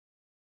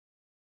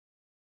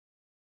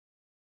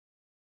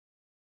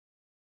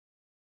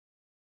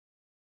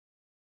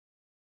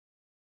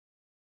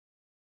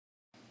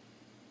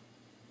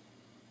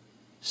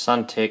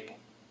Suntek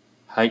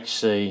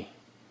HC801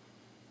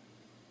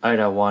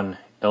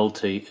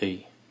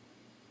 LTE.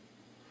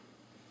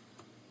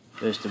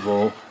 First of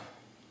all,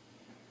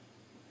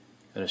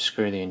 got to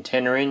screw the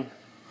antenna in.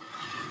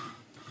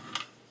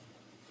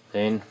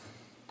 Then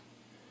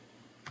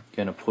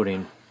going to put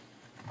in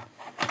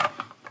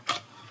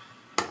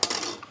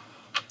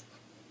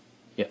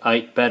your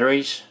 8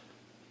 batteries.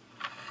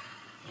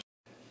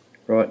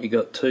 Right, you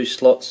got 2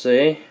 slots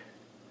there.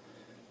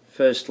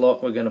 First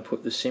slot we're going to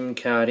put the SIM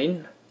card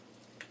in.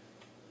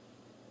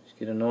 Just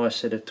get a nice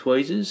set of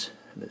tweezers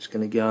and it's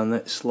going to go in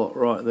that slot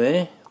right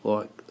there,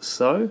 like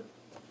so.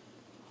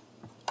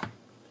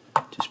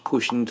 Just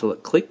push until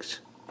it clicks.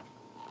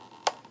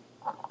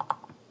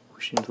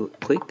 Push until it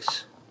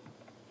clicks.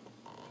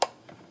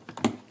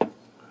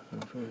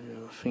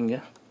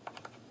 Finger.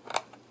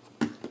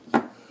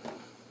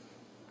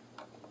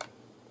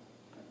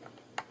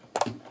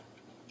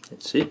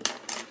 That's it.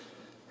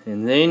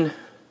 And then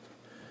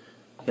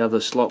the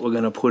other slot we're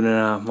going to put in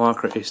our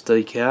micro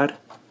SD card.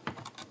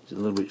 It's a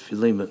little bit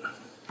fiddly, but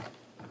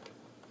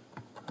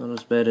not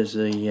as bad as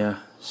the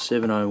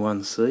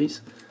 701Cs.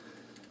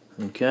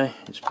 Okay,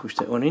 just push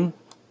that one in.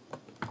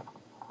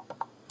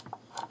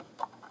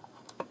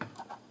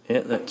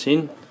 Yeah, that's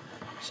in.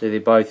 So they're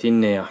both in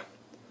now.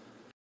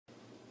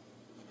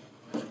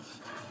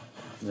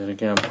 Then I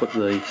go and put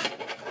the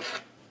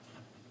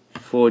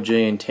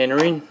 4G antenna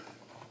in.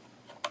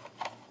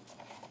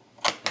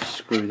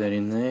 Screw that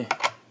in there.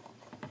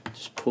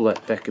 Just pull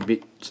that back a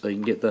bit so you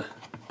can get the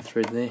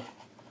thread there.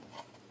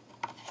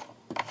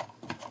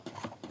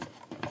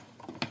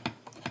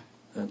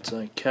 That's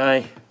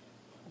okay.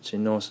 It's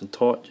in nice and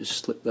tight. Just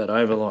slip that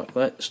over like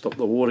that. Stop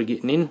the water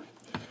getting in.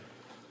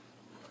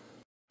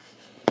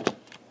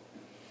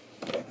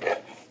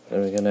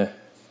 Then we're going to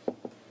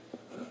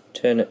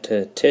turn it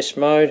to test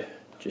mode.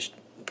 Just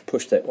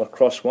push that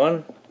across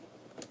one.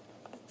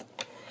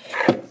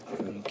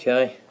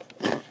 Okay.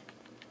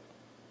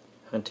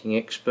 Hunting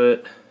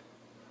expert.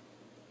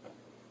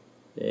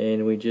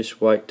 And we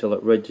just wait till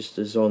it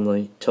registers on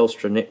the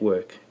Telstra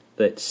network.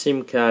 That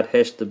SIM card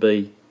has to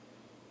be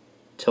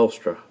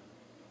Telstra.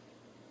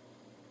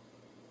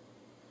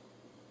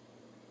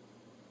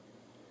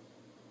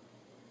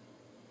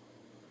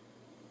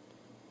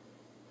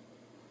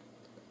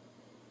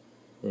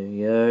 There we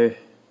go.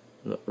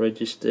 Not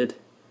registered.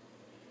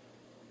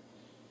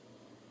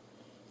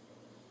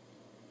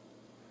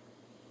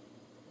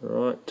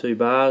 Right, 2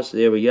 bars,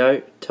 there we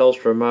go.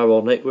 Telstra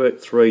mobile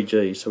network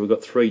 3G, so we've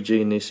got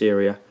 3G in this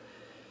area.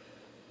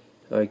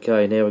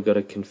 Okay, now we've got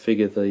to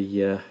configure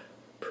the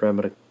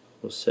parameter.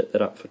 We'll set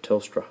that up for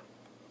Telstra.